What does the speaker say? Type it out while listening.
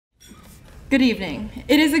Good evening.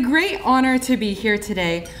 It is a great honor to be here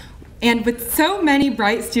today, and with so many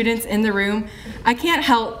bright students in the room, I can't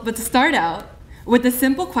help but to start out with a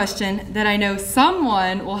simple question that I know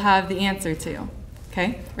someone will have the answer to.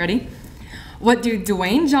 Okay, ready? What do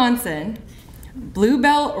Dwayne Johnson,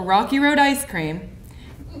 Bluebell Rocky Road ice cream,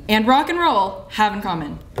 and rock and roll have in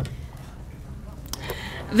common?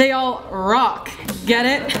 They all rock. Get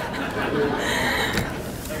it?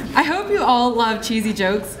 I hope you all love cheesy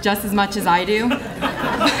jokes just as much as I do. But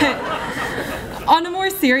on a more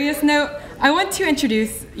serious note, I want to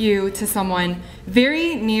introduce you to someone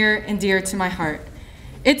very near and dear to my heart.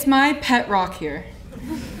 It's my pet rock here.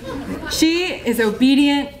 She is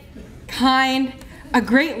obedient, kind, a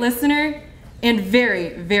great listener, and very,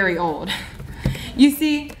 very old. You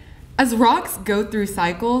see, as rocks go through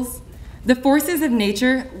cycles, the forces of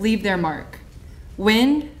nature leave their mark.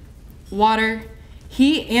 Wind, water,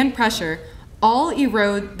 heat, and pressure all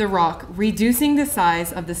erode the rock, reducing the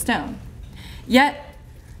size of the stone. Yet,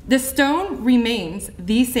 the stone remains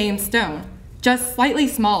the same stone, just slightly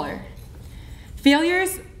smaller.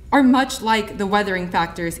 Failures are much like the weathering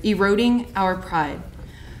factors eroding our pride.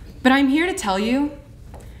 But I'm here to tell you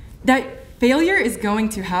that failure is going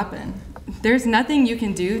to happen. There's nothing you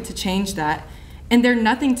can do to change that, and there's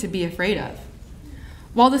nothing to be afraid of.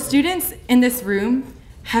 While the students in this room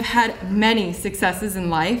have had many successes in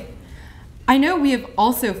life, I know we have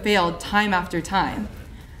also failed time after time.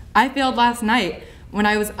 I failed last night when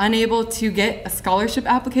I was unable to get a scholarship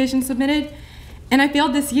application submitted, and I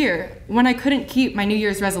failed this year when I couldn't keep my New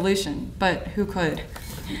Year's resolution, but who could?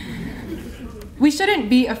 We shouldn't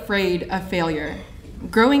be afraid of failure.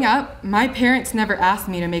 Growing up, my parents never asked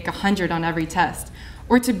me to make 100 on every test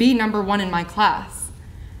or to be #1 in my class.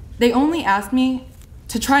 They only asked me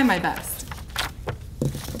to try my best.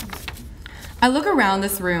 I look around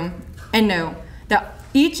this room and know that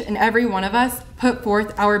each and every one of us put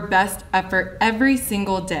forth our best effort every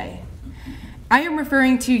single day. I am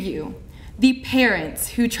referring to you, the parents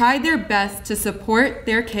who tried their best to support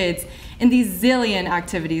their kids in these zillion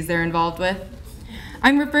activities they're involved with.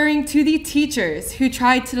 I'm referring to the teachers who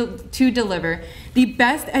tried to deliver the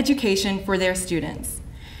best education for their students.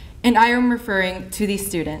 And I am referring to the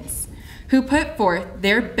students who put forth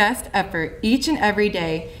their best effort each and every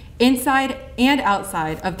day inside and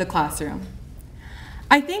outside of the classroom.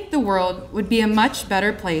 I think the world would be a much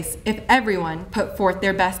better place if everyone put forth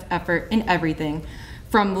their best effort in everything,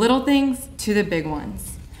 from little things to the big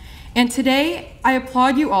ones. And today, I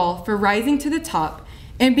applaud you all for rising to the top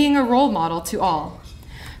and being a role model to all.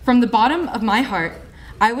 From the bottom of my heart,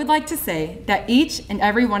 I would like to say that each and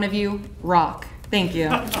every one of you rock. Thank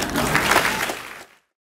you.